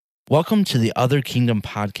Welcome to the Other Kingdom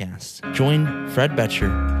podcast. Join Fred Betcher,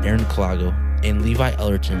 Erin Colago, and Levi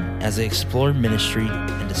Ellerton as they explore ministry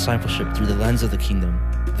and discipleship through the lens of the kingdom.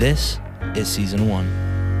 This is season 1.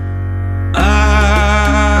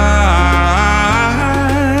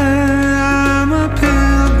 I'm a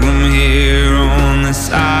pilgrim here on the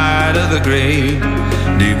side of the great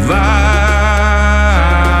divide.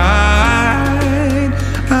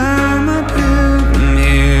 I'm a pilgrim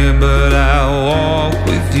here, but I'll walk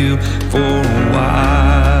with you for a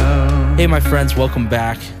while. Hey, my friends, welcome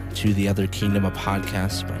back to the Other Kingdom, a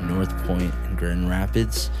podcast by Northpoint in Grand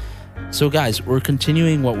Rapids. So, guys, we're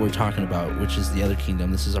continuing what we're talking about, which is the Other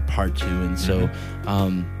Kingdom. This is a part 2, and so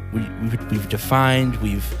we've defined,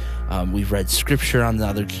 we've read scripture on the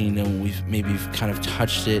Other Kingdom. We've maybe kind of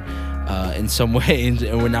touched it in some way, and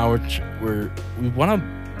we want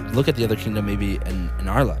to look at the Other Kingdom maybe in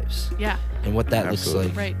our lives, and what that Absolutely.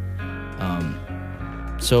 looks like.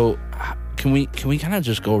 Right. So, can we kind of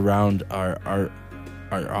just go around our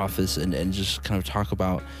office and just kind of talk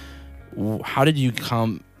about how did you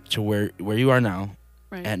come to where you are now,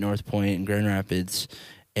 Right. at Northpoint in Grand Rapids,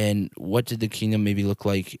 and what did the kingdom maybe look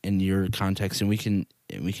like in your context? And we can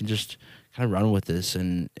just kind of run with this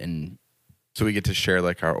and So we get to share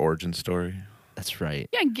like our origin story. that's right.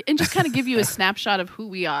 Yeah, and just kind of give you a snapshot of who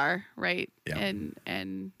we are, right? Yeah.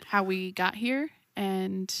 And how we got here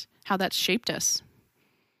and how that's shaped us.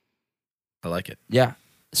 I like it. Yeah.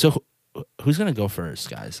 So who's gonna go first,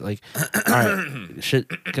 guys? Like, all right,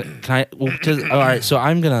 can I? Well, all right. So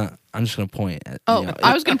I'm just gonna point at. Oh, you know,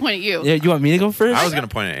 I was going to point at you. Yeah, you want me to go first? I was going to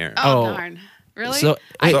point at Erin. Oh, Oh. darn. Really? So,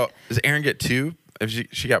 So does Erin get 2? If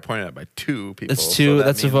she got pointed at by 2 people. that's so 2. that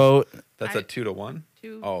That's a means vote. That's a 2 to 1.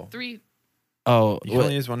 2, Oh. 3. Oh, You can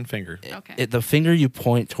only use one finger. Okay. the finger you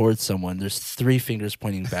point towards someone, there's 3 fingers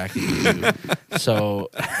pointing back at you. So,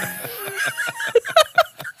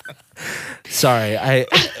 sorry,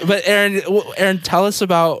 but Erin, tell us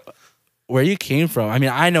about where you came from. I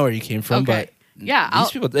mean, I know where you came from, Okay. but Yeah,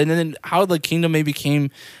 these people, and then how the kingdom maybe came,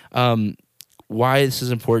 why this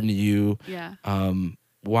is important to you. Yeah.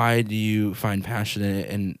 Why do you find passion in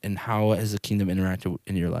it, and how has the kingdom interacted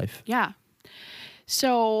in your life? Yeah.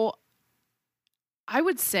 So I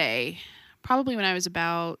would say probably when I was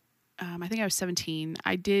about, I think I was 17,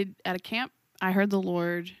 I did at a camp, I heard the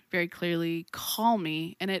Lord very clearly call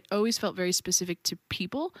me, and it always felt very specific to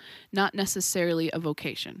people, not necessarily a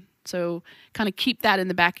vocation. So kind of keep that in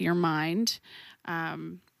the back of your mind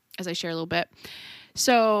as I share a little bit.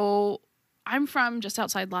 So I'm from just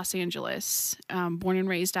outside Los Angeles, born and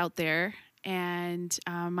raised out there. And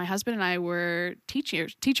my husband and I were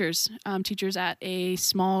teachers at a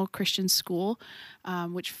small Christian school,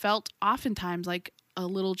 which felt oftentimes like a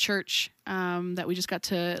little church that we just got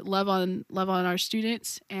to love on our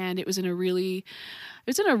students. And it was in a really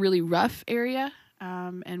rough area,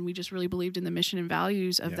 and we just really believed in the mission and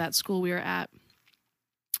values of that school we were at.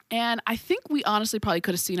 And I think we honestly probably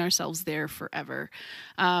could have seen ourselves there forever.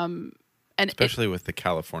 And Especially with the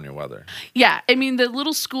California weather. yeah, I mean, the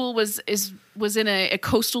little school was in a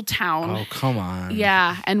coastal town. Oh, come on.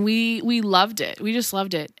 Yeah, and we loved it. We just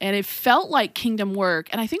loved it. And it felt like kingdom work.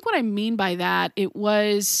 And I think what I mean by that, it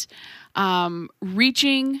was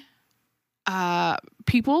reaching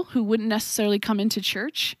people who wouldn't necessarily come into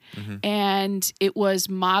church. Mm-hmm. And it was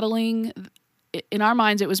modeling, in our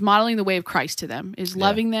minds, it was modeling the way of Christ to them, is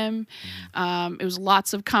loving them. It was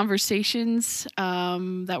lots of conversations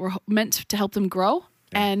that were meant to help them grow.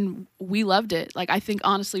 And we loved it. Like, I think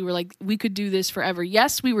honestly, we're like, we could do this forever.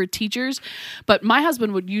 Yes, we were teachers, but my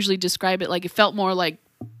husband would usually describe it like it felt more like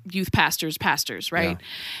youth pastors, right?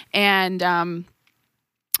 Yeah. And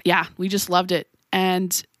we just loved it.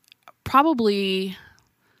 And probably,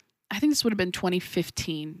 I think this would have been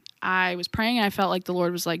 2015. I was praying and I felt like the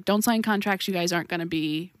Lord was like, don't sign contracts. You guys aren't going to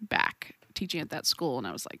be back teaching at that school. And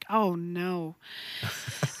I was like, oh no.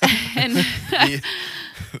 And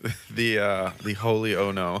the holy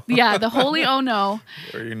oh no. yeah, the holy oh no.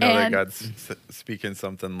 Where you know that God's speaking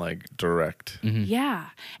something like direct. Mm-hmm. Yeah.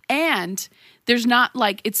 And there's not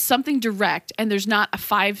like, it's something direct and there's not a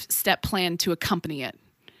 5-step plan to accompany it.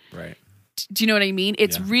 Right. Do you know what I mean?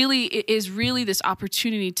 It is Mm-hmm. really this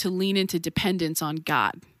opportunity to lean into dependence on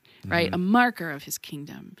God, right? Mm-hmm. A marker of his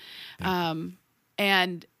kingdom.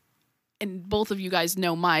 And both of you guys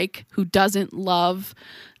know Mike, who doesn't love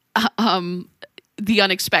the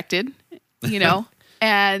unexpected, you know?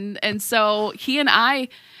 and so he and I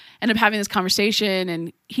end up having this conversation,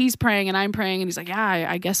 and he's praying and I'm praying, and he's like, yeah,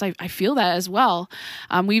 I guess I feel that as well.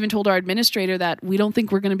 We even told our administrator that we don't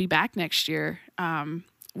think we're going to be back next year.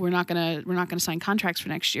 We're not gonna sign contracts for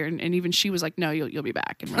next year. And even she was like, no, you'll be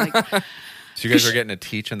back. And we're like, So you guys were getting to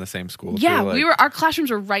teach in the same school? Yeah, too? our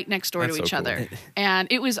classrooms were right next door to That's each so cool. other. And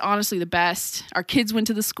it was honestly the best. Our kids went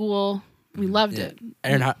to the school. We loved it.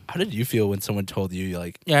 Aaron, how did you feel when someone told you,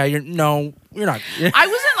 like, yeah, you're not.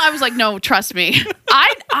 I was like, no, trust me.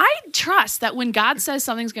 I trust that when God says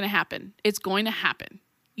something's going to happen, it's going to happen.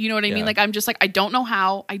 You know what I mean? Yeah. Like, I'm just like, I don't know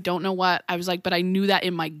how, I don't know what. I was like, but I knew that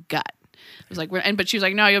in my gut. I was like, but she was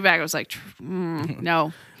like, no, you're back. I was like,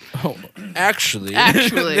 no. Oh, actually.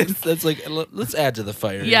 that's like, let's add to the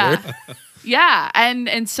fire. Yeah. Here. Yeah.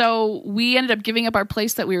 And so we ended up giving up our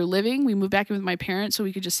place that we were living. We moved back in with my parents so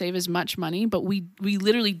we could just save as much money. But we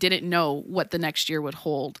literally didn't know what the next year would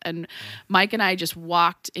hold. And Mike and I just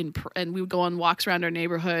walked and we would go on walks around our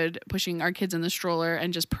neighborhood, pushing our kids in the stroller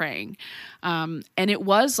and just praying. And it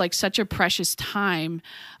was like such a precious time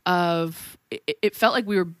of, it felt like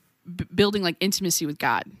we were building like intimacy with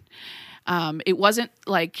God. It wasn't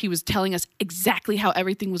like he was telling us exactly how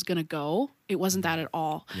everything was going to go. It wasn't that at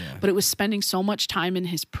all. Yeah. But it was spending so much time in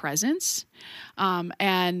his presence,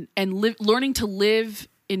 and learning to live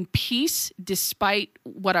in peace despite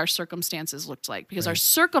what our circumstances looked like, because our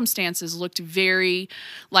circumstances looked very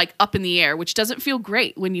like up in the air, which doesn't feel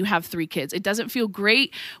great when you have 3 kids. It doesn't feel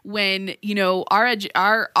great when, you know,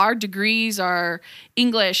 our degrees are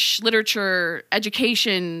English, literature,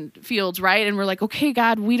 education fields, right? And we're like, okay,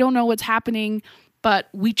 God, we don't know what's happening, but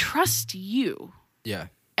we trust you. Yeah.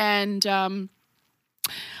 And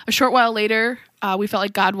a short while later, we felt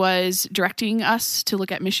like God was directing us to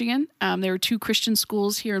look at Michigan. There were 2 Christian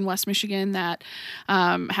schools here in West Michigan that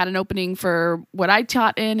had an opening for what I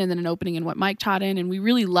taught in and then an opening in what Mike taught in. And we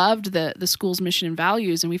really loved the school's mission and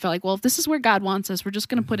values. And we felt like, well, if this is where God wants us, we're just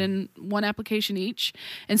going to put in one application each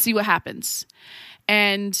and see what happens.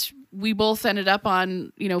 And we both ended up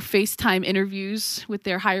on, you know, FaceTime interviews with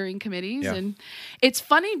their hiring committees. Yeah. And it's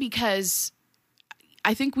funny because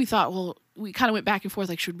I think we thought, well, we kind of went back and forth,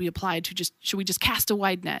 like, should we just cast a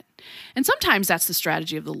wide net? And sometimes that's the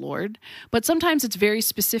strategy of the Lord, but sometimes it's very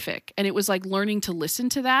specific. And it was like learning to listen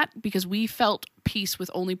to that, because we felt peace with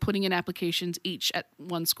only putting in applications each at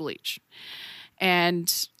one school each.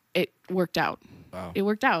 And it worked out. Wow. It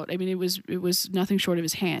worked out. I mean, it was nothing short of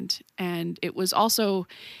his hand. And it was also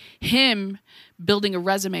him building a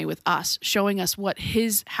resume with us, showing us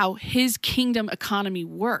how his kingdom economy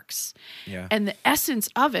works. Yeah. And the essence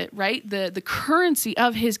of it, right? The currency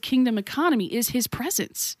of his kingdom economy is his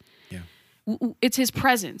presence. Yeah. It's his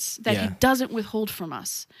presence that he doesn't withhold from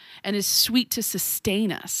us and is sweet to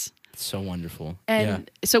sustain us. So wonderful.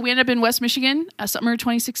 And so we ended up in West Michigan, summer of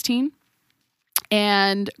 2016.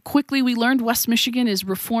 And quickly we learned West Michigan is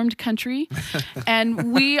Reformed country,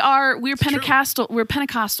 and we're Pentecostal. We're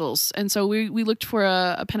Pentecostals, and so we looked for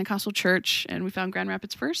a Pentecostal church, and we found Grand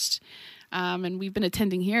Rapids First, and we've been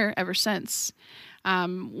attending here ever since.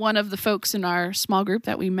 One of the folks in our small group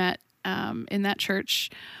that we met in that church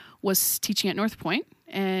was teaching at Northpoint,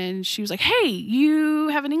 and she was like, "Hey, you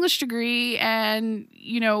have an English degree, and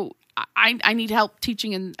you know I need help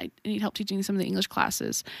teaching, and I need help teaching some of the English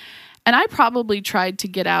classes." And I probably tried to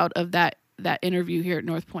get out of that interview here at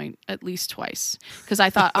Northpoint at least twice, because I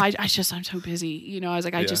thought I'm so busy. You know, I was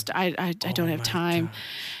like, I don't have time. God.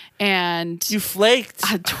 And you flaked.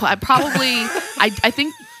 I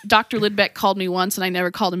think Dr. Lidbeck called me once, and I never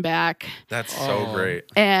called him back. That's so great.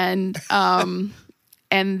 And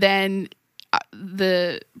then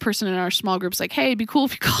the person in our small group's like, "Hey, it'd be cool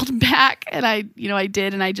if you called him back." And I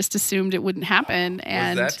did, and I just assumed it wouldn't happen.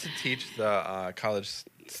 And was that to teach the college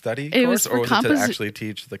study course, or was it to actually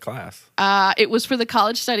teach the class? It was for the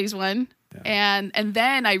college studies one. Yeah. And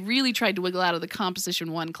then I really tried to wiggle out of the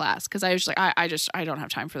composition 1 class, because I was like, I don't have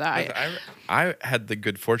time for that. I had the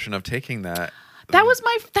good fortune of taking that. That's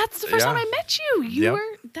the first time I met you.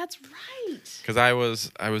 That's right. Because I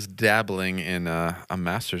was dabbling in a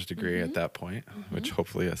master's degree at that point, which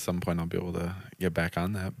hopefully at some point I'll be able to get back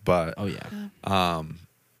on that. But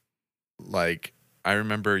like I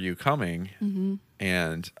remember you coming,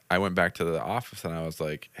 and I went back to the office and I was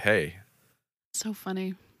like, "Hey, so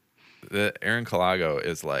funny. The Erin Calago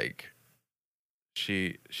is like,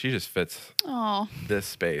 she just fits this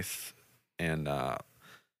space." And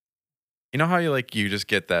you know how you just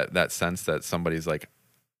get that sense that somebody's like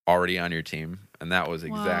already on your team, and that was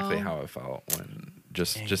exactly how I felt when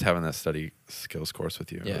just having that study skills course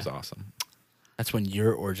with you. It was awesome. That's when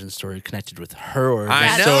your origin story connected with her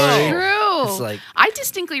origin story. That's true. It's like, I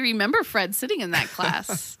distinctly remember Fred sitting in that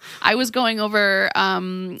class. I was going over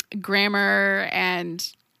grammar,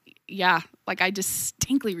 and I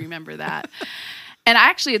distinctly remember that. And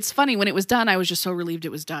actually, it's funny, when it was done, I was just so relieved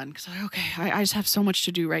it was done, because I just have so much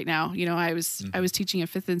to do right now. You know, I was teaching a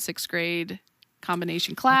 5th and 6th grade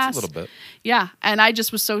combination class. That's a little bit. Yeah. And I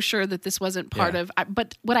just was so sure that this wasn't part of,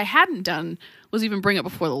 but what I hadn't done was even bring it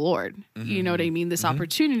before the Lord. Mm-hmm. You know what I mean? This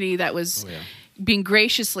opportunity that was being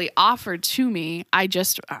graciously offered to me.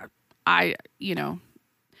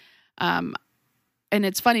 And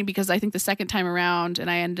it's funny because I think the second time around, and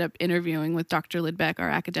I ended up interviewing with Dr. Lidbeck, our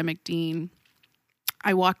academic dean,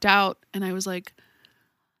 I walked out and I was like,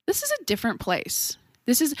 this is a different place.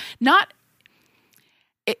 This is not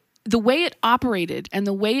the way it operated and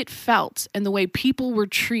the way it felt and the way people were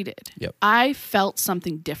treated. Yep. I felt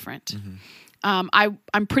something different. Mm-hmm.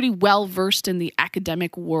 I'm pretty well versed in the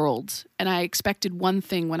academic world, and I expected one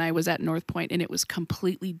thing when I was at Northpoint, and it was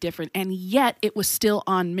completely different. And yet it was still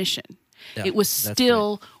on mission. Yeah, it was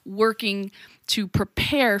still working to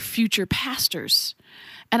prepare future pastors.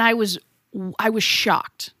 And I was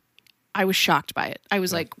shocked. I was shocked by it. I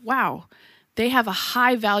was like, wow, they have a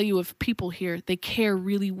high value of people here. They care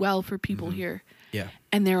really well for people here. Yeah.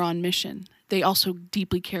 And they're on mission. They also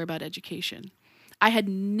deeply care about education. I had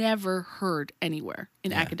never heard anywhere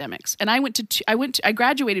in academics. And I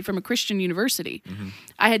graduated from a Christian university. Mm-hmm.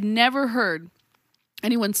 I had never heard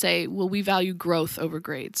anyone say, well, we value growth over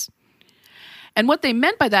grades. And what they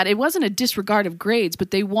meant by that, it wasn't a disregard of grades,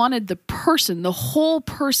 but they wanted the person, the whole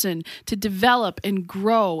person, to develop and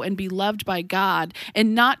grow and be loved by God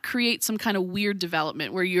and not create some kind of weird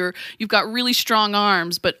development where you've got really strong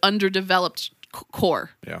arms but underdeveloped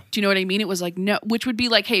core. Yeah. Do you know what I mean? It was like, no, which would be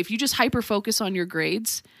like, hey, if you just hyper focus on your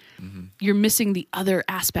grades, you're missing the other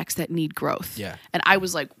aspects that need growth. Yeah. And I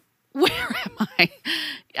was like, where am I?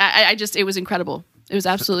 It was incredible. It was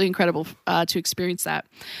absolutely incredible to experience that.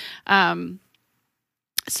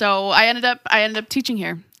 So I ended up teaching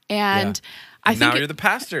here, and I think now you're the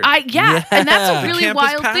pastor. and that's a really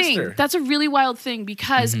wild pastor. thing. That's a really wild thing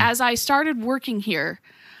because as I started working here,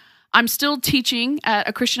 I'm still teaching at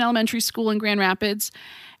a Christian elementary school in Grand Rapids,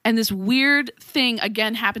 and this weird thing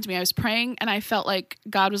again happened to me. I was praying, and I felt like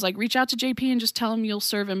God was like, "Reach out to JP and just tell him you'll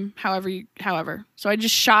serve him however." So I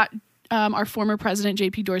just shot our former president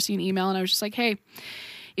JP Dorsey an email, and I was just like, "Hey,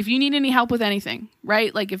 if you need any help with anything,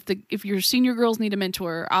 right? Like if your senior girls need a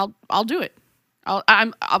mentor, I'll do it.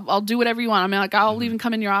 I'll do whatever you want. I mean, like I'll even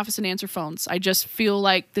come in your office and answer phones. I just feel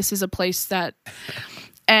like this is a place that."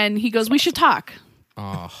 And he goes, "We should talk."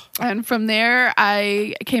 Oh. And from there,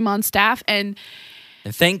 I came on staff, and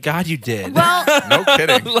thank God you did. Well, no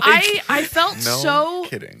kidding. I felt no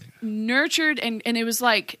kidding. Nurtured, and it was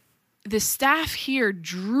like the staff here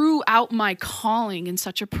drew out my calling in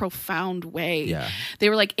such a profound way. Yeah. They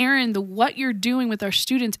were like, Erin, what you're doing with our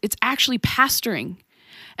students, it's actually pastoring.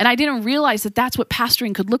 And I didn't realize that that's what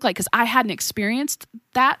pastoring could look like because I hadn't experienced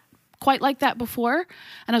that quite like that before.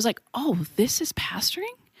 And I was like, oh, this is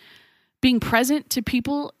pastoring? Being present to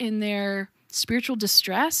people in their spiritual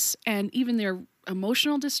distress and even their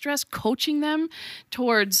emotional distress, coaching them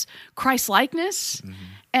towards Christ-likeness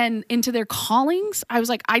and into their callings. I was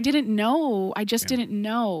like, I didn't know. I just didn't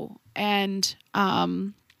know. And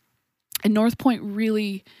Northpoint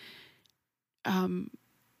really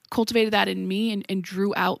cultivated that in me and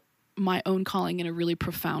drew out my own calling in a really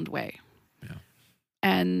profound way. Yeah.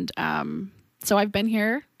 And so I've been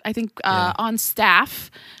here, I think, on staff,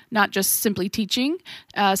 not just simply teaching,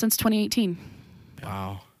 since 2018.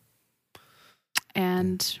 Wow.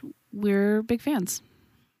 And we're big fans.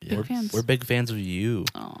 Yeah, big fans. We're big fans of you.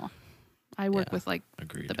 Oh, I work with the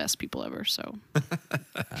best people ever. So,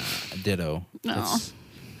 ditto. No,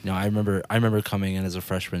 no. I remember coming in as a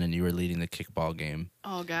freshman and you were leading the kickball game.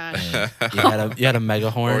 Oh gosh. You had a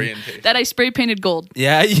megahorn that I spray painted gold.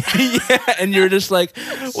 Yeah, and you were just like,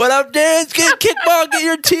 "What up, Darren? Get kickball, get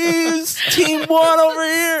your team one over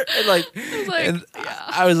here." And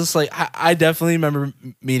I was just like, I definitely remember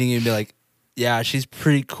meeting you and be like, yeah, she's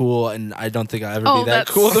pretty cool, and I don't think I'll ever be that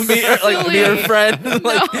cool to meet her, like be her friend. And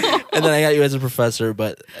then I got you as a professor,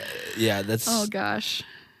 but that's. Oh gosh.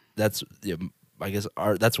 That's I guess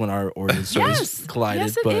that's when our origin stories collided.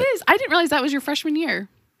 Yes, it is. I didn't realize that was your freshman year.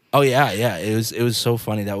 Oh yeah. It was so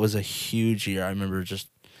funny. That was a huge year. I remember just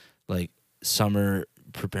like summer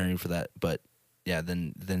preparing for that, but yeah,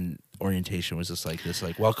 then orientation was just like this,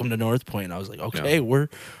 like welcome to Northpoint. And I was like, okay, we're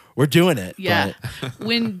doing it. Yeah.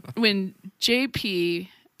 when JP,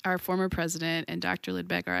 our former president, and Dr.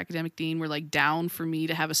 Lidbeck, our academic dean, were like down for me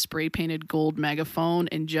to have a spray painted gold megaphone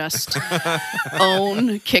and just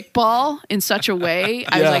own kickball in such a way,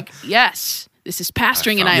 I was like, yes, this is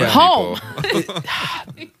pastoring and I am home.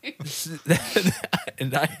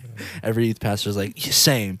 And every youth pastor is like,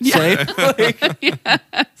 same. Yes.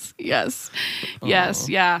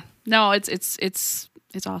 Yeah. No, it's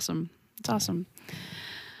awesome. It's awesome.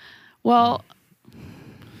 Well,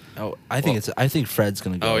 Oh, I think Fred's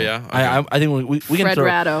gonna go. Oh yeah. Okay. I think we can Fred throw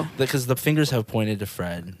Ratto. because the fingers have pointed to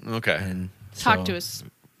Fred. Okay. And Talk to us,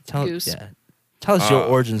 Goose. Yeah, tell us your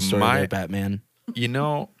origin story, there, Batman. You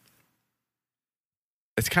know,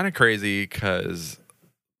 it's kind of crazy because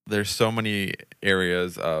there's so many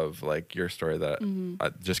areas of like your story that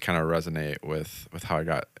just kind of resonate with how I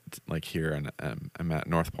got like here and I'm at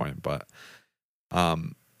Northpoint, but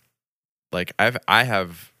like I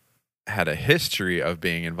have had a history of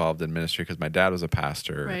being involved in ministry because my dad was a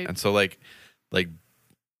pastor, right. and so like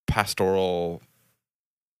pastoral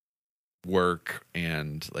work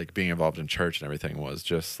and like being involved in church and everything was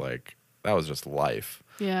just like that was just life.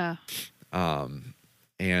 Yeah.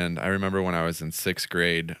 And I remember when I was in 6th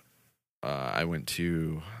grade, I went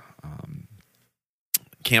to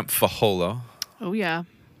Camp Faholo. Oh yeah.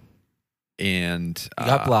 And you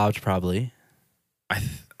got blobbed probably.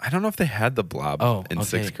 I don't know if they had the blob in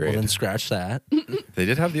 6th grade. Well, then scratch that. They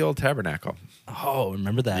did have the old tabernacle. Oh,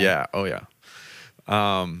 remember that? Yeah. Oh yeah.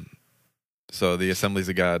 So the Assemblies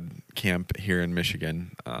of God camp here in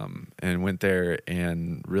Michigan, and went there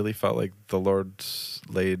and really felt like the Lord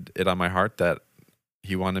laid it on my heart that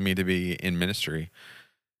He wanted me to be in ministry.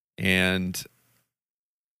 And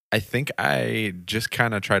I think I just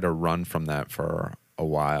kind of tried to run from that for a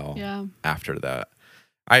while. Yeah. After that,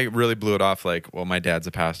 I really blew it off like, well, my dad's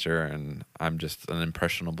a pastor and I'm just an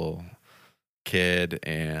impressionable kid.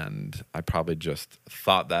 And I probably just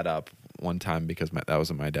thought that up one time because that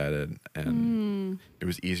wasn't my dad. And it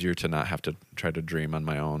was easier to not have to try to dream on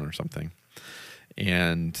my own or something.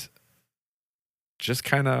 And just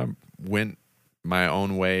kind of went my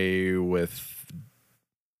own way with,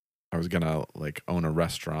 I was going to like own a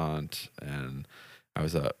restaurant and I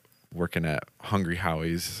was working at Hungry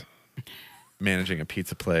Howie's managing a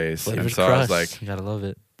pizza place. Flavored and so crust. I was like, you gotta love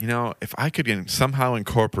it. You know, if I could somehow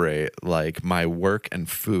incorporate like my work and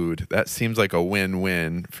food, that seems like a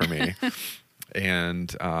win-win for me.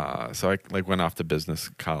 And so I like went off to business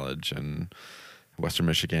college in Western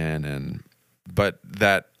Michigan, but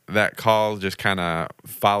that call just kind of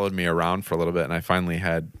followed me around for a little bit, and I finally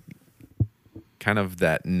had kind of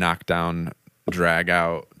that knockdown, drag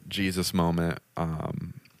out Jesus moment,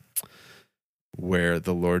 where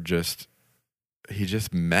the Lord just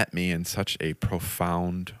met me in such a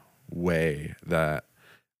profound way that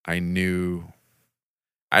I knew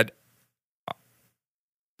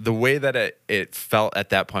the way that it felt at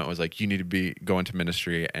that point was like, you need to go into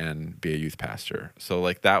ministry and be a youth pastor. So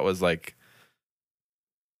like that was like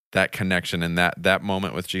that connection and that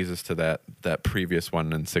moment with Jesus to that previous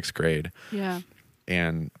one in 6th grade. Yeah.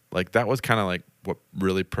 And like that was kind of like what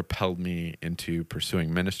really propelled me into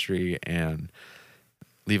pursuing ministry. And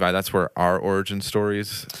Levi, that's where our origin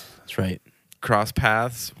stories. That's right. Cross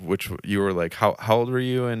paths, which you were like, how old were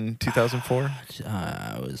you in 2004?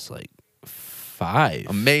 I was like 5.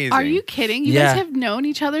 Amazing. Are you kidding? You guys have known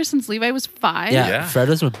each other since Levi was 5? Yeah. Fred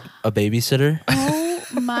was a babysitter. Oh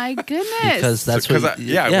my goodness. Because that's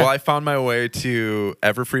well, I found my way to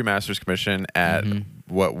Everfree Master's Commission at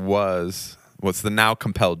what's the now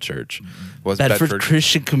Compelled Church. Was Bedford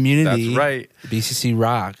Christian Community. That's right. BCC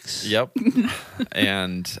rocks. Yep.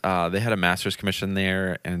 And they had a Master's Commission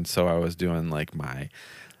there, and so I was doing like my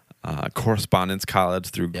correspondence college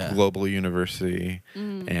through Global University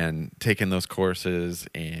and taking those courses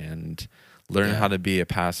and learning how to be a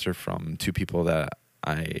pastor from 2 people that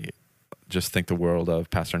I just think the world of,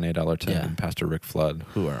 Pastor Nate Ellerton and Pastor Rick Flood,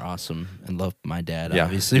 who are awesome and love my dad,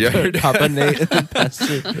 obviously. Papa Nate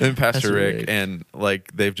and Pastor Rick. And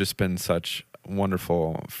like they've just been such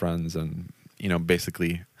wonderful friends and, you know,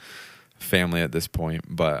 basically family at this point.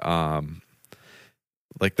 But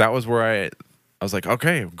like that was where I was like,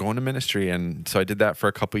 okay, I'm going to ministry. And so I did that for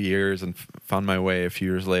a couple years and found my way a few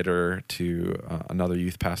years later to another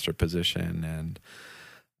youth pastor position.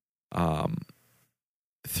 And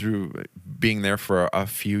through being there for a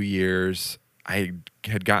few years, I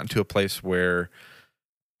had gotten to a place where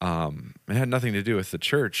it had nothing to do with the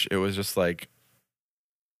church. It was just like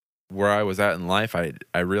where I was at in life.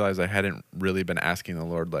 I realized I hadn't really been asking the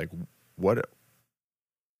Lord, like, what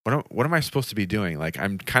am I supposed to be doing? Like,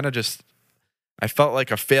 I'm kind of just, I felt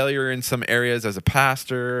like a failure in some areas as a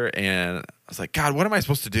pastor, and I was like, God, what am I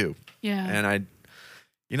supposed to do? Yeah. And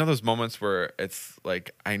you know those moments where it's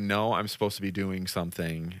like, I know I'm supposed to be doing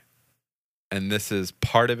something, and this is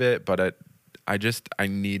part of it, but I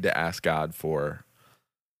need to ask God for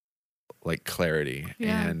like clarity.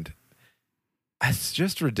 Yeah. And it's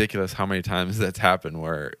just ridiculous how many times that's happened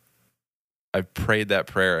where I've prayed that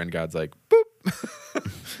prayer and God's like, boop.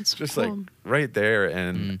 It's just cool. like right there.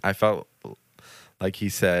 And I felt like he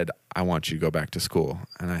said, I want you to go back to school.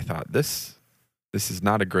 And I thought, this this is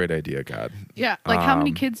not a great idea, God. Yeah. Like, how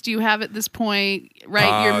many kids do you have at this point?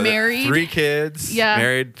 Right. You're married. 3 kids. Yeah.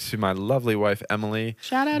 Married to my lovely wife, Emily.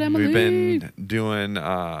 Shout out, Emily. We've been doing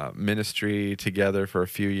ministry together for a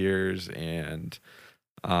few years. And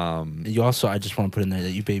you also, I just want to put in there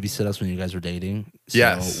that you babysit us when you guys were dating. So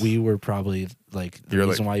yes. We were probably like the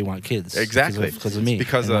reason why you want kids. Exactly. Because of me.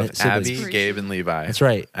 Because of Abby, Gabe, and Levi. That's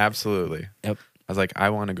right. Absolutely. Yep. I was like, I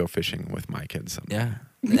want to go fishing with my kids someday. Yeah.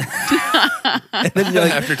 And then you're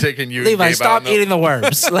like, after taking you, Levi, Gabe stop eating the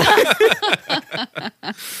worms.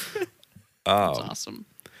 That's awesome.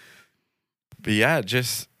 But yeah,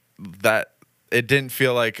 just that it didn't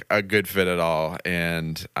feel like a good fit at all,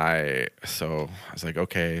 and I was like,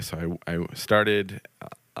 okay, so I started.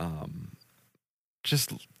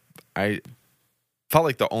 I felt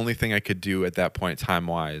like the only thing I could do at that point, time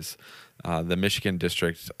wise, the Michigan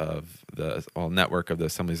district of the network of the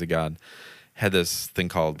Assemblies of God had this thing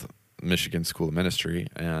called Michigan School of Ministry,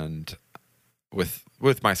 and with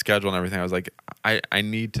my schedule and everything, I was like, I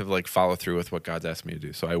need to like follow through with what God's asked me to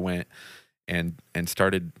do. So I went and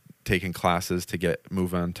started taking classes to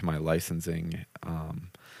move on to my licensing,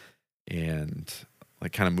 and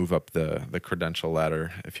like kind of move up the credential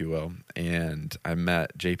ladder, if you will. And I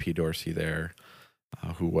met J.P. Dorsey there,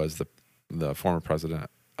 who was the former president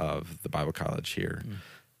of the Bible College here,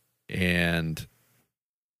 and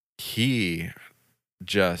he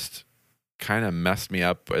just kind of messed me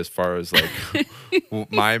up as far as like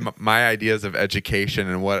my ideas of education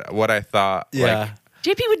and what I thought. Yeah.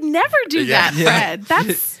 JP would never do that, Fred.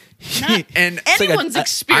 That's not and anyone's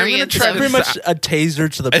experience. It's pretty much a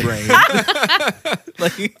taser to the brain.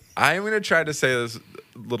 Like, I'm going to try to say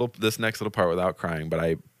this next little part without crying, but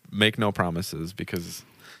I make no promises because,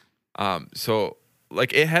 so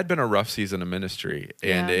like it had been a rough season of ministry,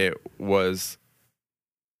 and it was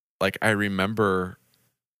like, I remember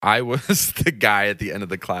I was the guy at the end of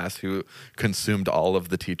the class who consumed all of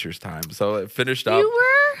the teacher's time. So it finished up. You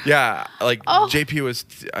were? Yeah. Like JP was,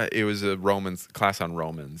 it was a Romans class on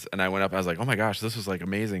Romans. And I went up, I was like, oh my gosh, this was like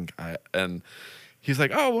amazing. And he's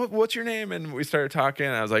like, oh, what's your name? And we started talking.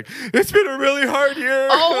 And I was like, it's been a really hard year.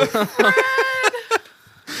 Oh, Fred.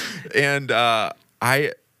 And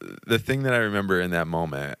the thing that I remember in that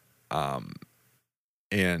moment,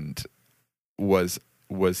 and was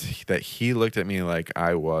that he looked at me like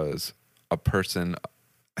I was a person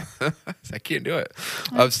I can't do it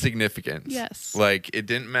of significance. Yes. Like it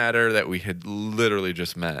didn't matter that we had literally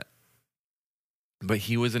just met, but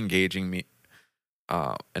he was engaging me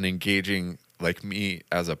and engaging like me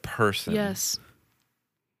as a person. Yes.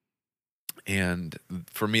 And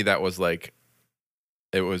for me that was like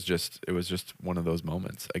it was just one of those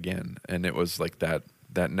moments again, and it was like that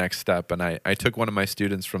next step. And I took one of my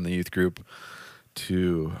students from the youth group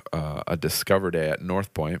to a Discover Day at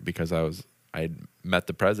Northpoint because I met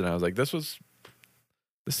the president. I was like, this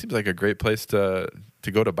seems like a great place to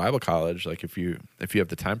go to Bible college, like if you have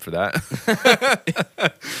the time for that.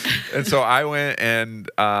 And so I went and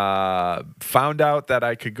found out that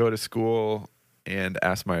I could go to school and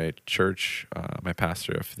asked my church, my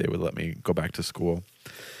pastor, if they would let me go back to school.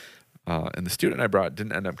 And the student I brought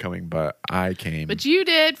didn't end up coming, but I came. But you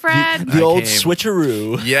did, Fred. The old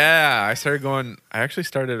switcheroo. Yeah, I actually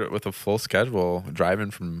started with a full schedule,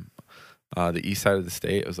 driving from the east side of the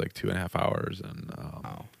state. It was like 2.5 hours, and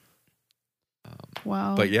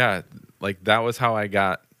wow. But yeah, like that was how I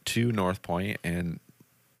got to Northpoint, and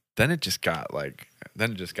then it just got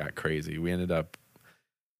crazy. We ended up.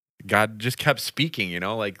 God just kept speaking,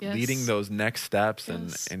 leading those next steps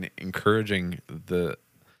and encouraging the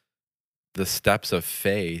steps of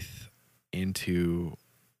faith into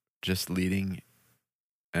just leading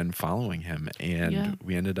and following him. And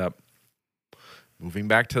we ended up moving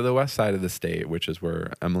back to the west side of the state, which is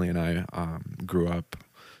where Emily and I grew up,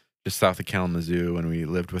 just south of Kalamazoo. And we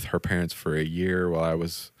lived with her parents for a year while I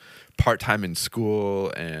was part-time in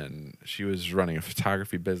school, and she was running a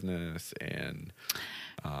photography business. And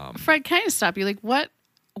Fred, can I just stop you? Like, what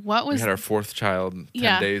was... We had our 4th child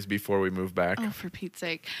 10 days before we moved back. Oh, for Pete's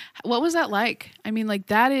sake. What was that like? I mean, like,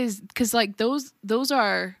 that is... Because, like, those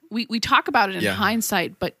are... We talk about it in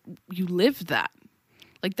hindsight, but you lived that.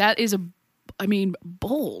 Like, that is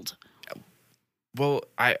bold. Well,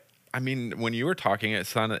 I mean, when you were talking, it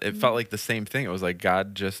felt like the same thing. It was like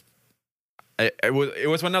God just... It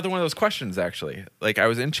was another one of those questions, actually. Like, I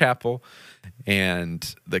was in chapel,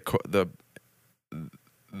 and the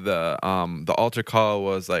altar call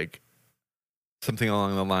was like something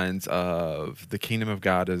along the lines of the kingdom of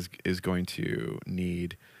God is going to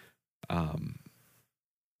need men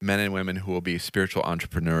and women who will be spiritual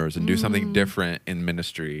entrepreneurs and do something different in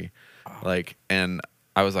ministry. Like, and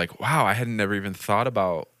I was like, wow, I had never even thought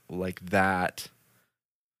about like that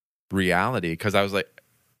reality, because I was like,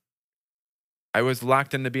 I was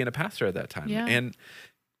locked into being a pastor at that time. Yeah.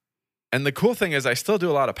 And the cool thing is I still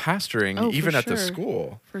do a lot of pastoring, even at the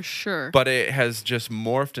school. For sure. But it has just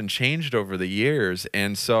morphed and changed over the years.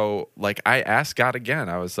 And so like I asked God again.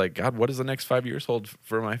 I was like, God, what does the next 5 years hold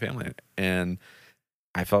for my family? And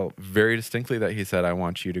I felt very distinctly that he said, I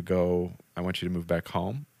want you to move back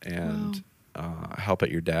home and help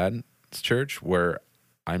at your dad's church, where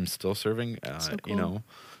I'm still serving. So cool. You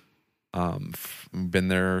know, been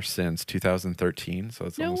there since 2013. So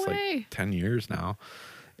it's almost like 10 years now.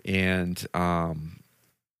 And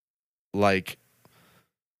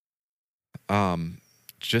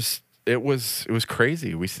just it was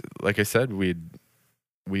crazy. We, like I said, we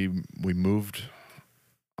moved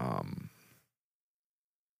and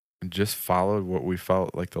just followed what we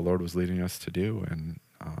felt like the Lord was leading us to do. And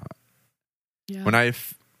when I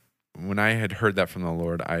had heard that from the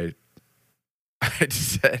Lord, I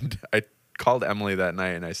called Emily that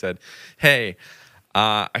night and I said, hey,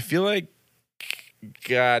 I feel like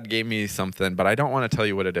God gave me something, but I don't want to tell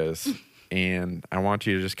you what it is. And I want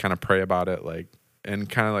you to just kind of pray about it, and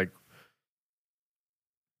kind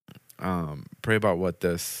of pray about what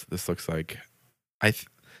this looks like. I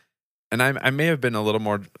may have been a little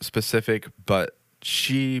more specific, but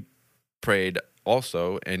she prayed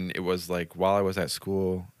also, and it was like while I was at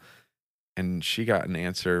school, and she got an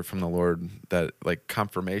answer from the Lord, that like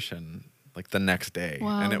confirmation, like the next day.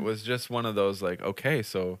 Wow. And it was just one of those like, okay,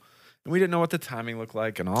 so. And we didn't know what the timing looked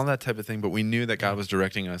like and all that type of thing, but we knew that God was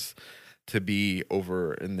directing us to be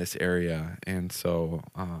over in this area. And so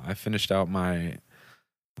I finished out my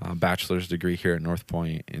bachelor's degree here at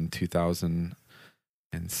Northpoint in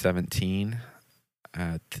 2017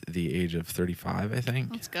 at the age of 35, I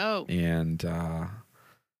think. Let's go. And I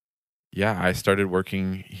started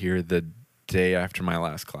working here the day after my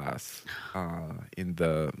last class in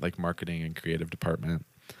the like marketing and creative department.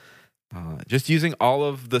 Just using all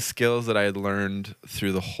of the skills that I had learned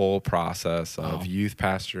through the whole process of youth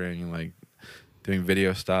pastoring, like doing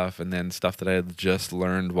video stuff, and then stuff that I had just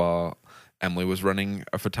learned while Emily was running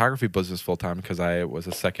a photography business full time, because I was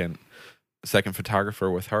a second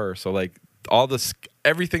photographer with her. So like all this,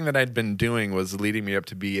 everything that I'd been doing was leading me up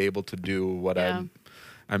to be able to do what I'm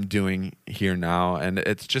doing here now, and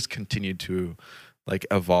it's just continued to like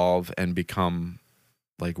evolve and become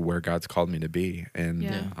like where God's called me to be. And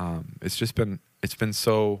it's been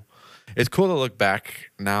so, it's cool to look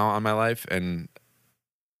back now on my life and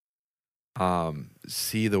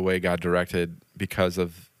see the way God directed, because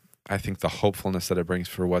of, I think, the hopefulness that it brings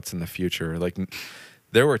for what's in the future. Like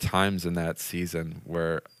there were times in that season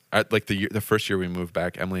where like the first year we moved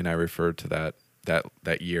back, Emily and I referred to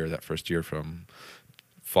that first year from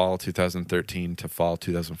fall 2013 to fall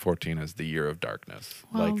 2014 as the year of darkness.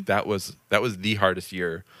 Wow. Like that was the hardest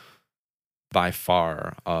year by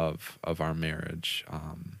far of our marriage.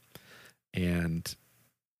 And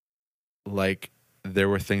like there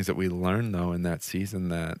were things that we learned though in that season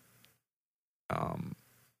that I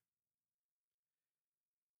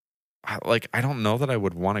don't know that I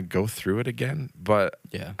would want to go through it again, but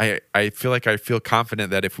I feel confident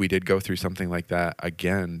that if we did go through something like that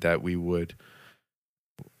again, that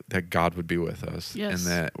God would be with us. Yes.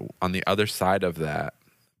 And that on the other side of that,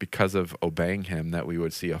 because of obeying him, that we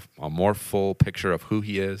would see a more full picture of who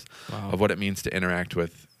he is, of what it means to interact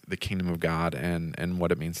with the kingdom of God, and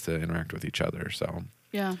what it means to interact with each other. So,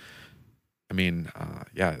 yeah. I mean,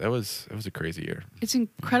 it was a crazy year. It's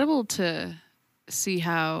incredible to see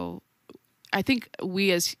how, I think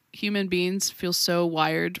we as human beings feel so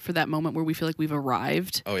wired for that moment where we feel like we've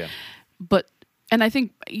arrived. Oh, yeah. And I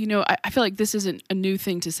think, I feel like this isn't a new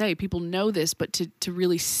thing to say. People know this, but to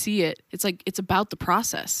really see it, it's like, it's about the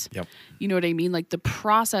process. Yep. You know what I mean? Like the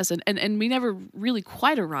process, and we never really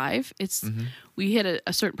quite arrive. It's, we hit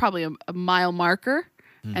a certain, probably a mile marker,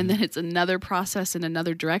 and then it's another process in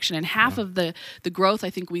another direction. And half of the growth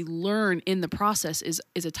I think we learn in the process is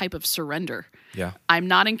a type of surrender. Yeah. I'm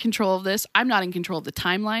not in control of this. I'm not in control of the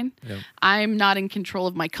timeline. Yep. I'm not in control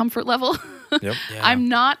of my comfort level. Yep. Yeah. I'm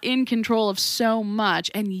not in control of so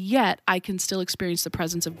much, and yet I can still experience the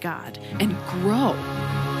presence of God and grow.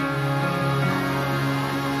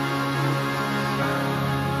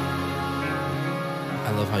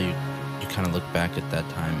 I love how you kind of look back at that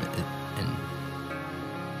time, and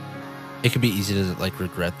it can be easy to like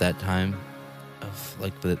regret that time of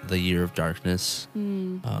like the year of darkness.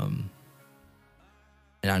 And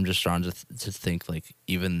I'm just drawn to think like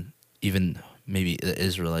even maybe the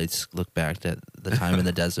Israelites look back at the time in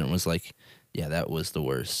the desert and was like, yeah, that was the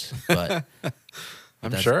worst. But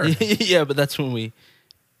I'm sure. Yeah, but that's when we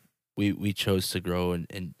we chose to grow and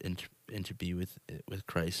to be with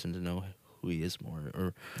Christ and to know who He is more,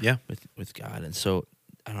 or with God. And so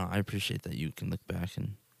I don't know, I appreciate that you can look back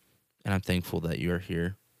and I'm thankful that you're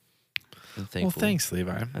here. I'm thankful. Well, thanks,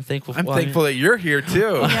 Levi. I'm thankful. I'm thankful that you're here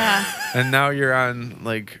too. Yeah. And now you're on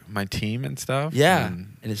like my team and stuff. Yeah.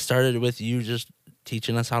 And it started with you just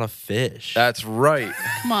teaching us how to fish. That's right.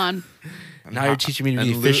 Come on. Now you're teaching me to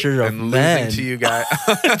be a And fisher of and men. losing to you guys.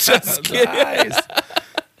 Just kidding. Nice.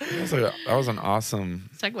 That was an awesome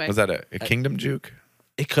Segue. Was that a kingdom juke?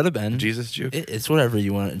 It could have been. Jesus juke? It's whatever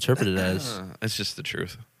you want to interpret it as. It's just the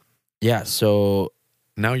truth. Yeah, so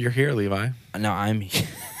Now you're here, Levi. now I'm here.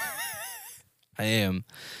 I am.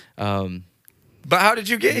 But how did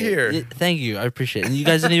you get here? Thank you. I appreciate it. And you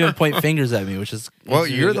guys didn't even point fingers at me, which is... Well,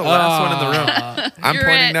 you're the last one in the room. I'm You're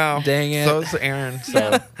pointing it. now. Dang it. So is Aaron. So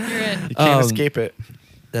You're it. you can't escape it.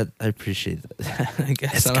 That I appreciate that. I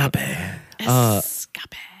guess Escape.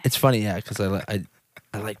 Escape. it's funny, yeah, because I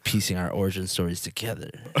like piecing our origin stories together.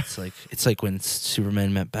 It's like when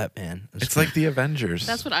Superman met Batman. It's like the Avengers.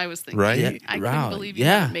 That's what I was thinking. Right? Yeah, I wow, couldn't believe you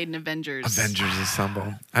yeah. haven't made an Avengers. Avengers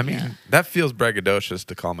Assemble. I mean, Yeah. that feels braggadocious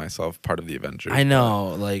to call myself part of the Avengers. I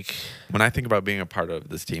know, like, When I think about being a part of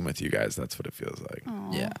this team with you guys, that's what it feels like.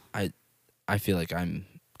 Aw. yeah, I feel like I'm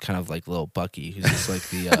kind of like little Bucky, who's just like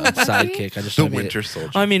the sidekick. I just The wanna be Winter Soldier.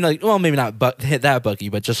 I mean, like, well, maybe not hit that Bucky,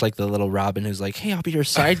 but just like the little Robin who's like, "Hey, I'll be your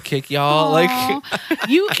sidekick, y'all." Like, Aw.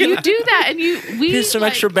 you do that, and we here's some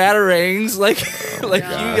like, extra batarangs. Like, like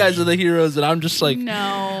gosh. you guys are the heroes, and I'm just like,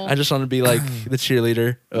 No, I just want to be like the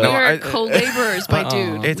cheerleader. No, we're I- co-laborers, my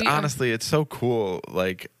dude. It's We are- honestly, it's so cool.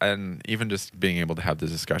 Like, and even just being able to have this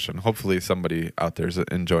discussion. Hopefully, somebody out there is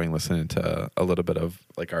enjoying listening to a little bit of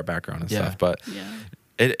like our background and Yeah. stuff. But Yeah.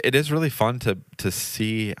 it is really fun to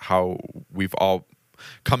see how we've all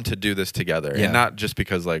come to do this together, Yeah. and not just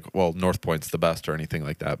because like, well, Northpoint's the best or anything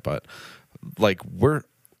like that, but like we're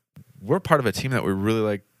part of a team that we really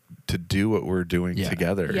like to do what we're doing Yeah.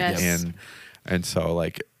 together, Yes. and so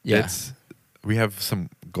like Yeah. we have some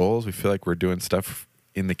goals. We feel like we're doing stuff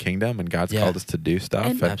in the kingdom, and God's Yeah. called us to do stuff,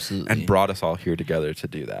 And- Absolutely. and brought us all here together to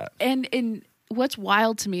do that. And what's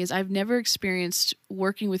wild to me is I've never experienced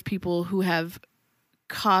working with people who have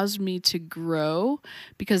caused me to grow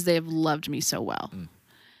because they have loved me so well.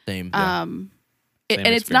 Same. And it's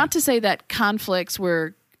experience. not to say that conflicts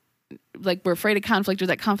we're afraid of conflict or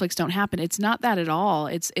that conflicts don't happen. It's not that at all.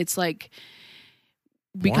 It's like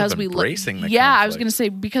because of we embracing the I was conflict. going to say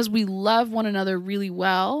because we love one another really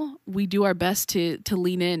well, we do our best to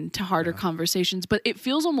lean in to harder conversations, but it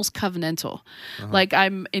feels almost covenantal. Like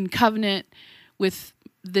I'm in covenant with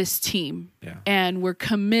this team, Yeah. and we're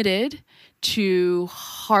committed to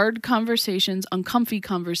hard conversations, uncomfy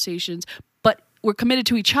conversations, but we're committed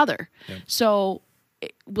to each other. Yeah. So,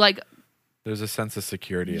 like, There's a sense of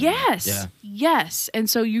security. in that. yes, Yeah. yes. And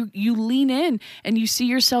so you lean in and you see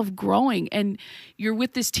yourself growing, and you're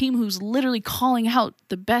with this team who's literally calling out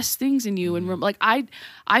the best things in you. And like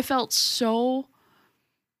I felt so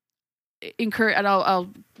encouraged, and I'll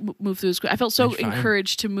move through this quick. I felt so That's fine.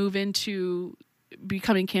 encouraged to move into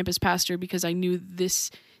becoming campus pastor because I knew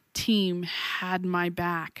this team had my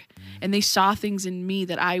back, and they saw things in me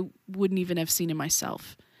that I wouldn't even have seen in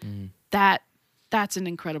myself. That's an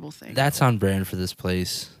incredible thing. That's on brand for this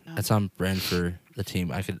place. That's on brand for the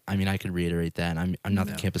team. I could reiterate that. I'm not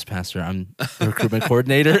the campus pastor. I'm the recruitment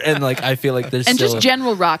coordinator, and like I feel like there's and still just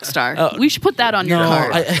general rock star. We should put that on your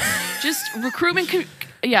card. Just recruitment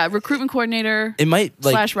coordinator. It might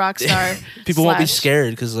like slash rock star. people won't be slash-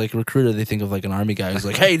 scared because like recruiter they think of like an army guy who's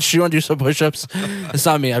like, hey, do you want to do some push-ups? It's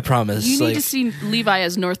not me, I promise. You like, need to see Levi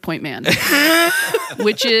as Northpoint man,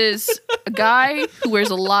 which is a guy who wears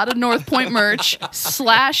a lot of Northpoint merch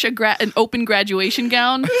slash an open graduation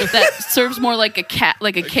gown that serves more like a cape.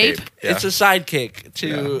 Yeah. It's a sidekick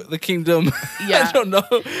to the kingdom. Yeah. I don't know.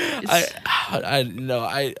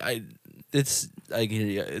 It's I hear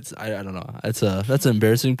you. I don't know. That's an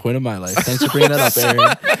embarrassing point of my life. Thanks for bringing that up,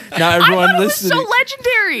 Erin. Now everyone I thought it was listening.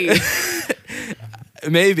 so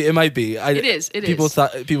legendary. Maybe it might be. It is. People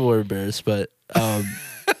thought people were embarrassed, but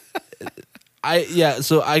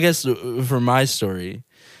So I guess for my story,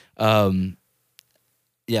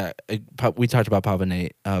 we talked about Papa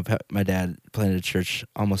Nate. My dad planted a church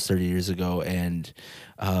almost 30 years ago, and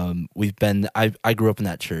I grew up in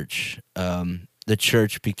that church. The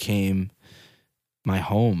church became my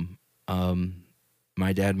home.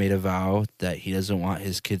 My dad made a vow that he doesn't want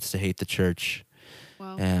his kids to hate the church.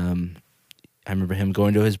 Wow. I remember him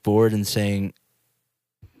going to his board and saying,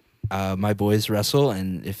 my boys wrestle,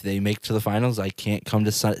 and if they make to the finals, I can't come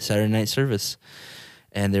to Saturday night service.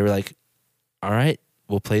 And they were like, all right,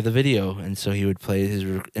 we'll play the video. And so he would play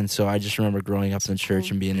and so I just remember growing up in the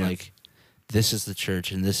church and being like, this is the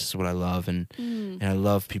church and this is what I love. And I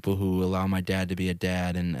love people who allow my dad to be a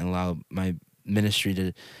dad and allow my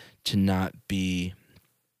ministry to not be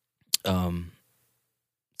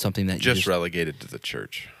something that just relegated to the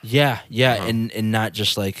church. Yeah. And not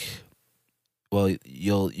just like, well,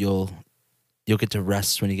 you'll get to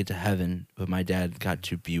rest when you get to heaven, but my dad got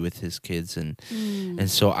to be with his kids, and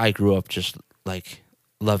so I grew up just like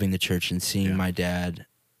loving the church and seeing my dad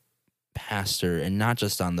pastor, and not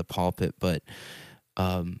just on the pulpit, but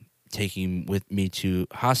taking with me to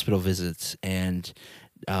hospital visits and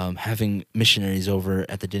having missionaries over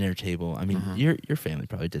at the dinner table. I mean, your family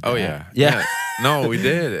probably did that. Oh yeah. No, we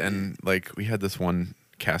did, and like we had this one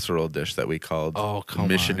casserole dish that we called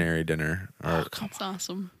missionary dinner. That's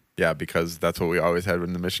awesome. Yeah, because that's what we always had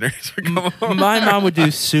when the missionaries would come over. My mom would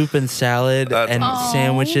do soup and salad and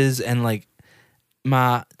sandwiches, and like,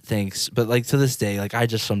 Ma, thanks, but like to this day, like I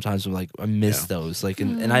just sometimes am like I miss those. Like,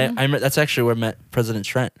 and I that's actually where I met President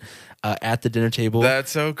Trent at the dinner table.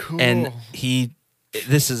 That's so cool. And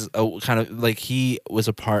this is a kind of like he was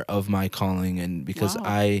a part of my calling, and because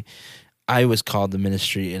I was called to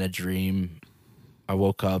ministry in a dream. I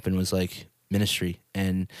woke up and was like, ministry,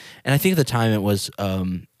 and I think at the time it was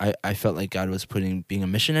I felt like God was being a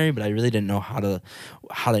missionary, but I really didn't know how to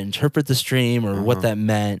interpret this dream or what that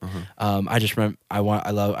meant. I just remember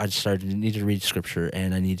I just started to need to read scripture,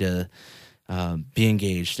 and I need to be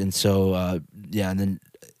engaged, and so and then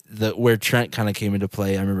where Trent kind of came into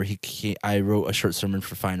play. I remember I wrote a short sermon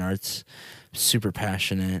for fine arts, super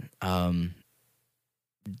passionate.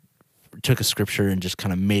 Took a scripture and just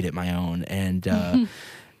kind of made it my own, and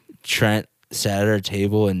Trent sat at our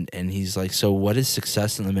table and he's like, so what is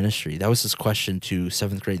success in the ministry? That was his question to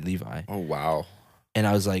 7th grade Levi. Oh, wow. And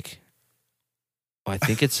I was like, well, I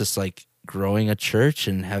think it's just like growing a church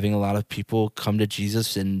and having a lot of people come to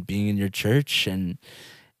Jesus and being in your church. And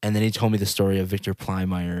then he told me the story of Victor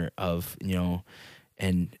Plymire of,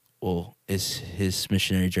 is his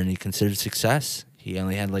missionary journey considered success? He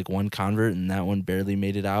only had like one convert, and that one barely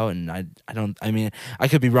made it out. And I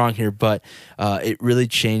could be wrong here, but it really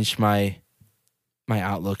changed my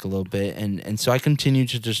outlook a little bit. And so I continued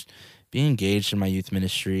to just be engaged in my youth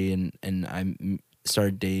ministry, and I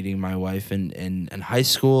started dating my wife in high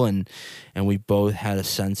school, and we both had a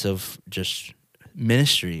sense of just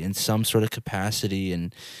ministry in some sort of capacity.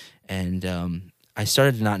 And I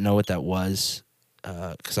started to not know what that was,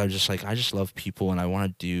 because I was just like, I just love people, and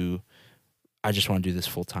I just want to do this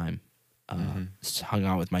full time. Hung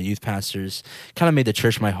out with my youth pastors, kind of made the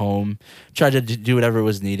church my home, tried to do whatever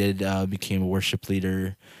was needed, became a worship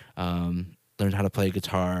leader, learned how to play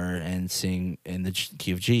guitar and sing in the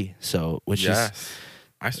key of G. So,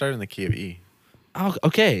 I started in the key of E. Oh,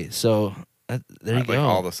 okay. So there you go. Like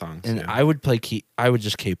all the songs. And I would play I would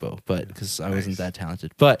just capo, but because I wasn't that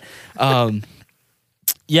talented. But so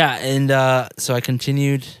I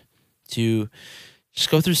continued to just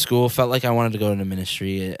go through school. Felt like I wanted to go into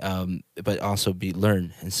ministry, but also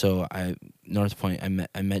learn. And so Northpoint,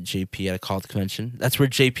 I met JP at a cult convention. That's where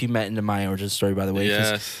JP met into my origin story, by the way.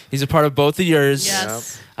 Yes. He's a part of both of yours.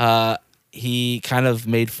 Yes. He kind of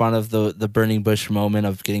made fun of the burning bush moment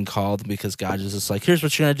of getting called, because God was just like, here's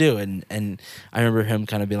what you're going to do. And I remember him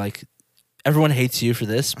kind of being like, everyone hates you for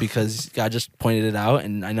this because God just pointed it out.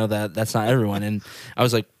 And I know that that's not everyone. And I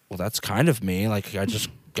was like, well, that's kind of me. Like, I just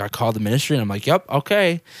got called to ministry, and I'm like, yep,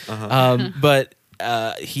 okay. But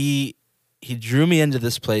he drew me into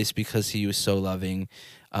this place because he was so loving.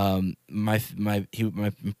 My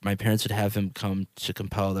parents would have him come to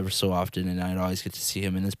Compel every so often, and I'd always get to see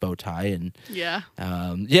him in his bow tie, and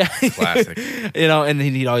classic. And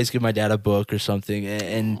he'd always give my dad a book or something,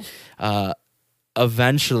 and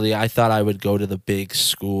eventually I thought I would go to the big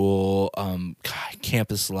school,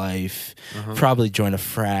 campus life, probably join a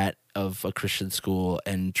frat of a Christian school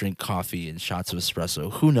and drink coffee and shots of espresso.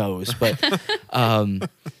 Who knows? But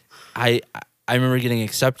I remember getting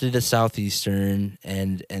accepted to Southeastern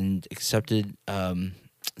and accepted to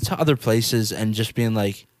other places, and just being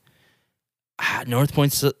like,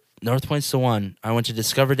 Northpoint's the one. I went to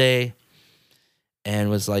Discover Day and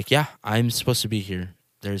was like, yeah, I'm supposed to be here.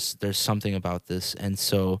 There's something about this. And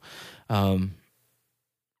so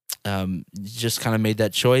just kind of made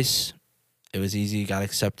that choice. It was easy, got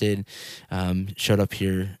accepted, showed up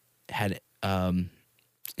here, had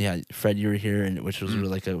Fred, you were here, and which was really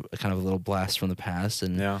like a kind of a little blast from the past,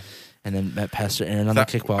 and then met Pastor Erin on the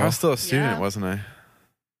kickball. I was still a student, wasn't I?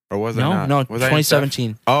 Or was I not? No, was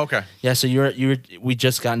 2017. Oh, okay. Yeah, so we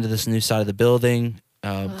just got into this new side of the building.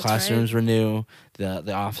 Classrooms were new,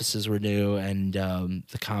 the offices were new, and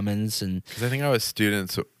the commons. And because I think I was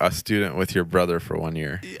a student with your brother for 1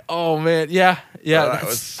 year. Oh man, yeah. That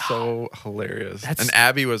was so hilarious. And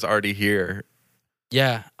Abby was already here.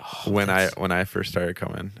 Yeah. When I first started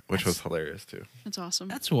coming, which was hilarious too. That's awesome.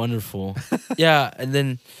 That's wonderful. Yeah, and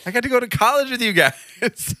then I got to go to college with you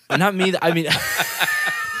guys. Not me. I mean.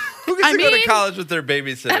 Who gets to go to college with their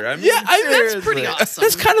babysitter? I mean, that's pretty awesome.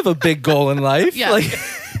 That's kind of a big goal in life. Yeah. Like,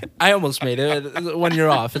 I almost made it 1 year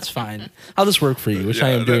off. It's fine. I'll just work for you, which I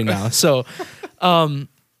am doing now. So, went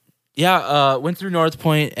through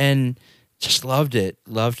Northpoint and just loved it.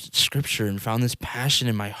 Loved Scripture and found this passion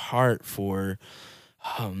in my heart for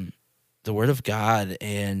the Word of God,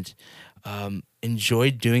 and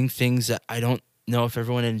enjoyed doing things that I don't know if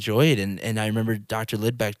everyone enjoyed. And I remember Dr.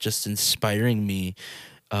 Lidbeck just inspiring me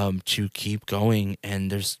to keep going. And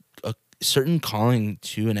there's a certain calling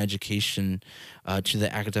to an education, to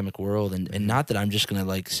the academic world. And not that I'm just going to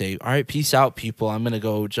like say, all right, peace out, people. I'm going to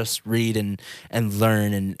go just read and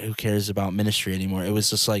learn, and who cares about ministry anymore. It was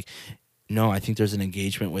just like, no, I think there's an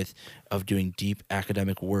engagement of doing deep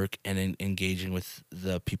academic work and engaging with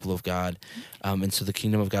the people of God. And so the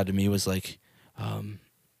kingdom of God to me was like,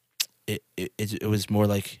 it was more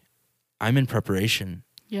like I'm in preparation.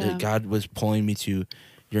 Yeah. God was pulling me to,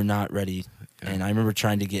 you're not ready. Okay. And I remember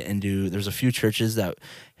trying to get into, there's a few churches that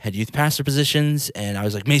had youth pastor positions, and I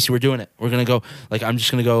was like, Macy, we're doing it. We're going to go. Like, I'm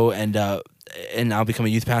just going to go and I'll become a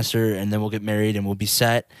youth pastor, and then we'll get married and we'll be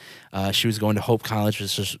set. She was going to Hope College,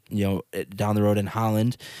 which is just, down the road in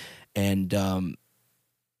Holland. And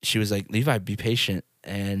she was like, Levi, be patient.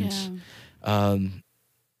 And so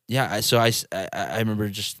I remember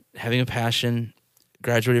just having a passion,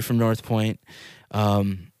 graduated from Northpoint,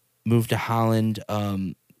 moved to Holland.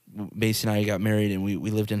 Macy and I got married, and we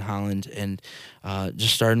lived in Holland, and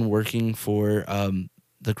just started working for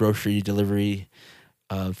the grocery delivery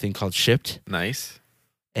thing called Shipped. Nice.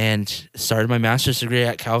 And started my master's degree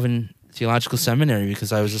at Calvin Theological Seminary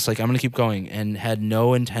because I was just like, I'm going to keep going, and had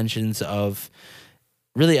no intentions of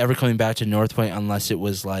really ever coming back to Northpoint unless it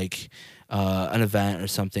was like an event or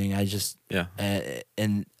something. I just you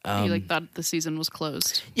like thought the season was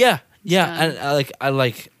closed. Yeah. And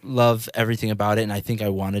I love everything about it, and I think I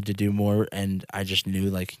wanted to do more, and I just knew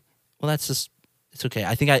like, well, that's just, it's okay.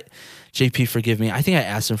 I think JP, forgive me. I think I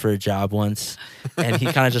asked him for a job once, and he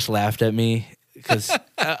kind of just laughed at me because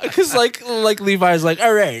like Levi is like,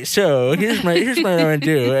 all right, so here's what I'm gonna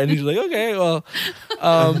do, and he's like, okay, well,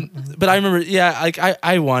 but I remember,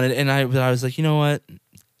 I wanted, and I was like, you know what?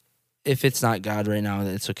 If it's not God right now,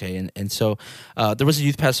 it's okay. And so there was a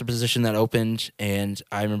youth pastor position that opened, and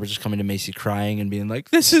I remember just coming to Macy crying and being like,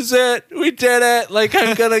 this is it. We did it. Like,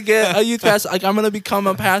 I'm going to get a youth pastor. Like, I'm going to become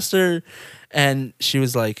a pastor. And she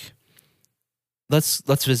was like, let's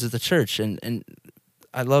visit the church. And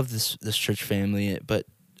I love this church family. But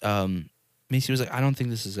Macy was like, I don't think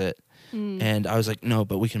this is it. And I was like, no,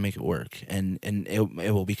 but we can make it work. And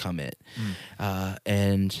it will become it.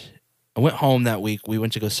 And I went home that week. We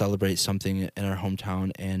went to go celebrate something in our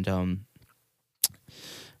hometown, and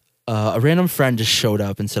a random friend just showed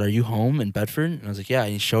up and said, are you home in Bedford? And I was like, yeah.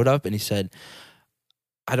 And he showed up and he said,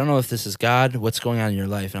 I don't know if this is God. What's going on in your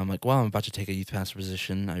life? And I'm like, well, I'm about to take a youth pastor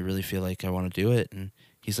position. I really feel like I want to do it. And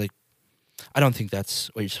he's like, I don't think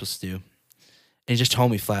that's what you're supposed to do. And he just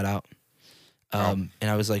told me flat out. And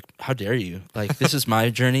I was like, how dare you? Like, this is my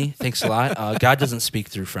journey. Thanks a lot. God doesn't speak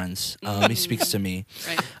through friends. He speaks to me.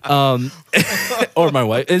 Right. Or my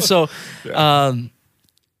wife. And so,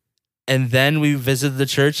 and then we visited the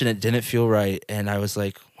church, and it didn't feel right. And I was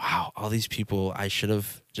like, wow, all these people I should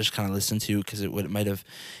have just kind of listened to, because it might have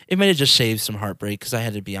just saved some heartbreak, because I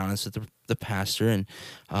had to be honest with the pastor, and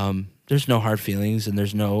there's no hard feelings, and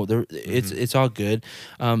it's all good.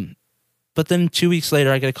 But then 2 weeks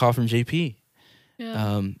later, I get a call from JP.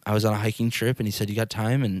 Yeah. I was on a hiking trip, and he said, you got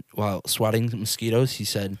time? And while swatting mosquitoes, he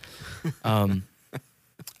said,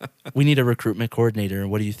 we need a recruitment coordinator.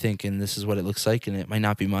 What do you think? And this is what it looks like, and it might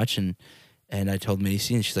not be much. And I told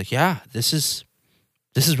Macy, and she's like, yeah, this is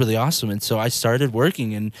really awesome. And so I started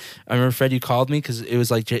working, and I remember Fred, you called me, because it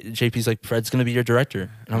was like JP's like, Fred's going to be your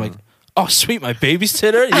director. And I'm like, oh, sweet, my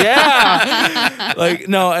babysitter? Yeah. Like,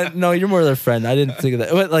 no, you're more than a friend. I didn't think of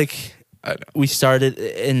that. But like, we started,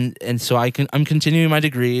 and so I'm continuing my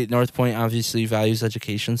degree. Northpoint obviously values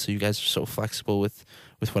education, so you guys are so flexible with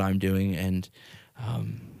what I'm doing, and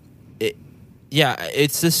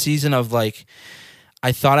it's this season of like,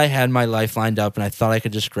 I thought I had my life lined up, and I thought I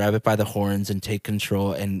could just grab it by the horns and take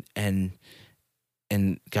control, and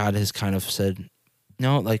God has kind of said,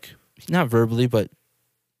 no, like, not verbally, but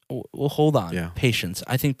we'll hold on. Yeah. Patience.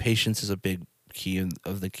 I think patience is a big key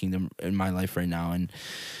of the kingdom in my life right now.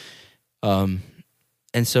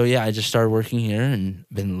 And so, yeah, I just started working here and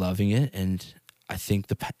been loving it. And I think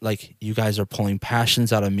you guys are pulling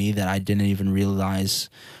passions out of me that I didn't even realize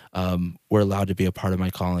were allowed to be a part of my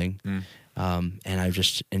calling. And I've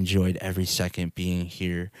just enjoyed every second being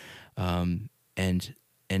here and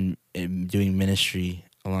doing ministry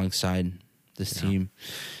alongside this team.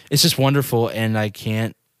 It's just wonderful, and I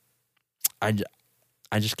just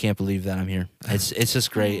can't believe that I'm here. It's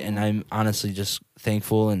just great, and I'm honestly just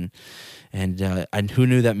thankful, and who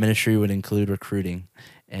knew that ministry would include recruiting?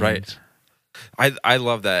 And right. I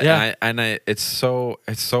love that. Yeah. And it's so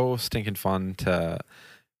stinking fun to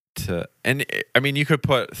and I mean, you could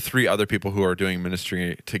put 3 other people who are doing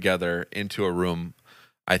ministry together into a room,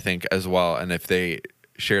 I think, as well. And if they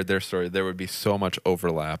shared their story, there would be so much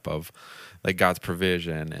overlap of like God's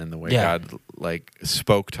provision and the way God like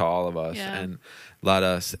spoke to all of us and led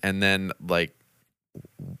us. And then like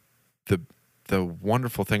the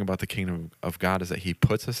wonderful thing about the kingdom of God is that he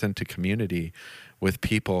puts us into community with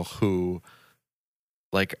people who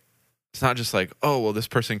like, it's not just like, oh, well, this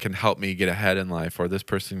person can help me get ahead in life, or this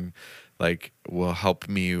person like will help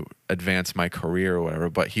me advance my career or whatever.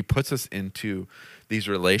 But he puts us into these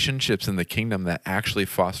relationships in the kingdom that actually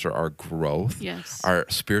foster our growth, our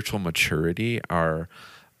spiritual maturity, our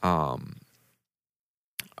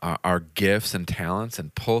gifts and talents,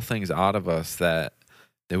 and pull things out of us that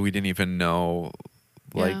we didn't even know,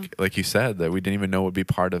 like you said, that we didn't even know would be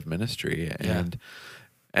part of ministry.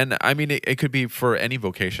 And I mean, it could be for any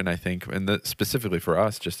vocation, I think, and specifically for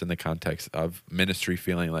us, just in the context of ministry,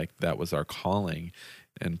 feeling like that was our calling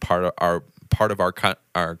and part of our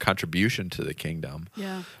contribution to the kingdom.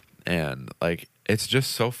 Yeah. And like, it's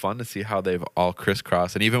just so fun to see how they've all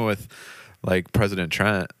crisscrossed, and even with like President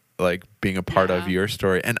Trent, like being a part of your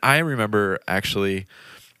story. And I remember actually,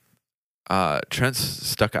 Trent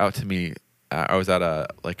stuck out to me. I was at a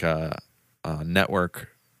network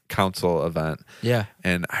council event. Yeah.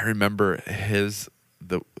 And I remember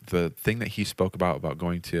the thing that he spoke about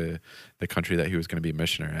going to the country that he was going to be a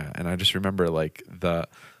missionary at. And I just remember like the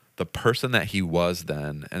person that he was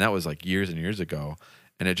then, and that was like years and years ago.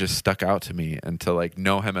 And it just stuck out to me, and to like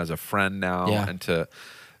know him as a friend now, and to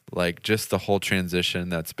like just the whole transition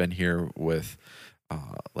that's been here with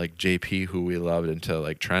like JP, who we loved, and to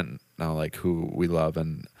like Trent now, like who we love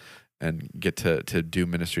and get to do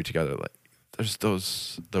ministry together. Like,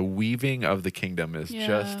 there's the weaving of the kingdom is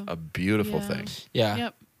just a beautiful thing. Yeah.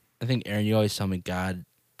 Yep. I think, Erin, you always tell me God's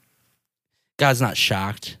not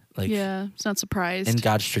shocked. Like, it's not surprised. And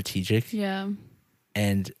God's strategic. Yeah.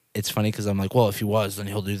 And it's funny because I'm like, well, if he was, then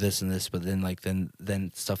he'll do this and this. But then like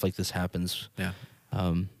then stuff like this happens. Yeah.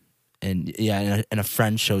 And a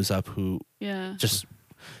friend shows up who just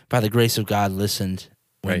by the grace of God listened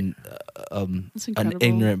when an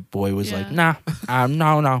ignorant boy was like, no. And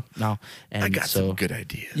I got some good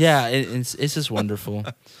ideas. Yeah, it's just wonderful.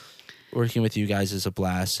 Working with you guys is a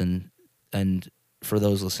blast, and for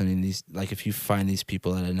those listening, these like if you find these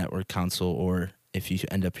people at a network council, or if you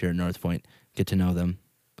end up here at Northpoint, get to know them.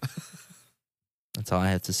 That's all I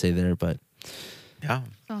have to say there. But yeah,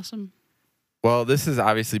 awesome. Well, this has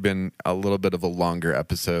obviously been a little bit of a longer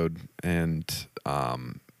episode, and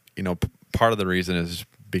part of the reason is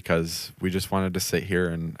because we just wanted to sit here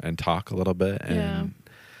and talk a little bit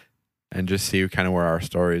and just see kind of where our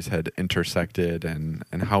stories had intersected and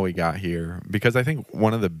how we got here. Because I think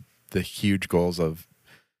one of the huge goals of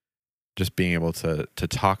just being able to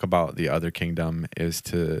talk about the other kingdom is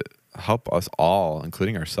to help us all,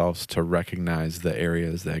 including ourselves, to recognize the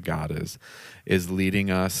areas that God is leading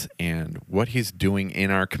us and what he's doing in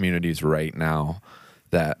our communities right now,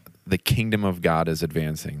 that the kingdom of God is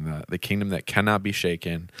advancing. The kingdom that cannot be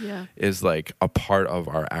shaken is like a part of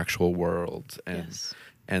our actual world.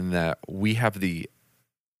 And that we have the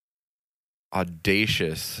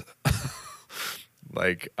audacious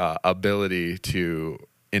ability to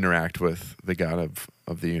interact with the God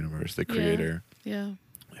of the universe, the creator.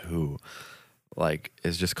 Who like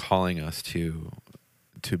is just calling us to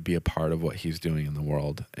be a part of what he's doing in the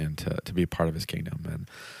world, and to be a part of his kingdom. And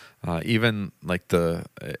even like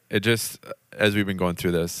it just, as we've been going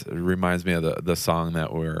through this, it reminds me of the song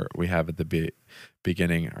that we have at the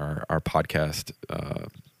beginning. Our podcast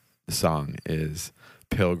song is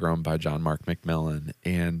Pilgrim by John Mark McMillan.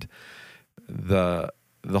 And the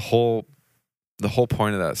whole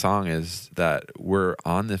point of that song is that we're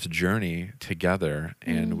on this journey together,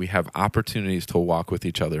 and we have opportunities to walk with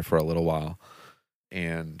each other for a little while.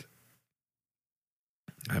 And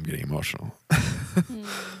I'm getting emotional.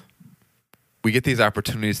 We get these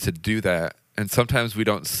opportunities to do that, and sometimes we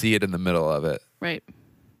don't see it in the middle of it. Right.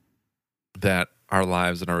 that our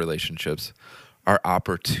lives and our relationships are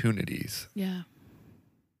opportunities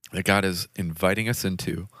that God is inviting us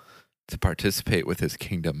into to participate with his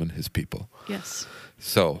kingdom and his people. Yes.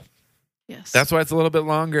 So that's why it's a little bit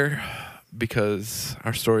longer, because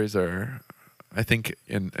our stories are, I think,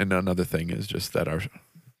 and another thing is just that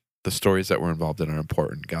the stories that we're involved in are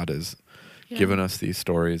important. God has given us these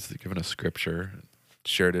stories, given us scripture,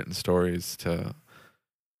 shared it in stories to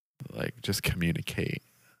like just communicate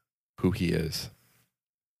who he is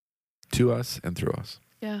to us and through us.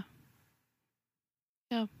 Yeah.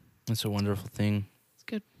 Yeah. It's a wonderful thing. It's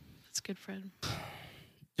good. It's good, Fred.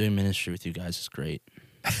 Doing ministry with you guys is great.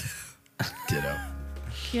 Ditto.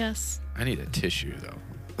 Yes. I need a tissue though.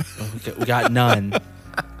 We got none.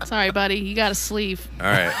 Sorry, buddy. You got to sleeve. All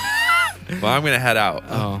right. Well, I'm going to head out.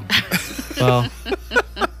 Oh. Well,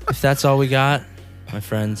 if that's all we got, my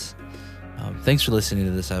friends, thanks for listening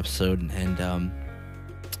to this episode. And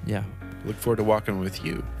yeah. Look forward to walking with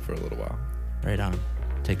you for a little while. Right on.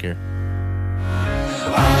 Take care.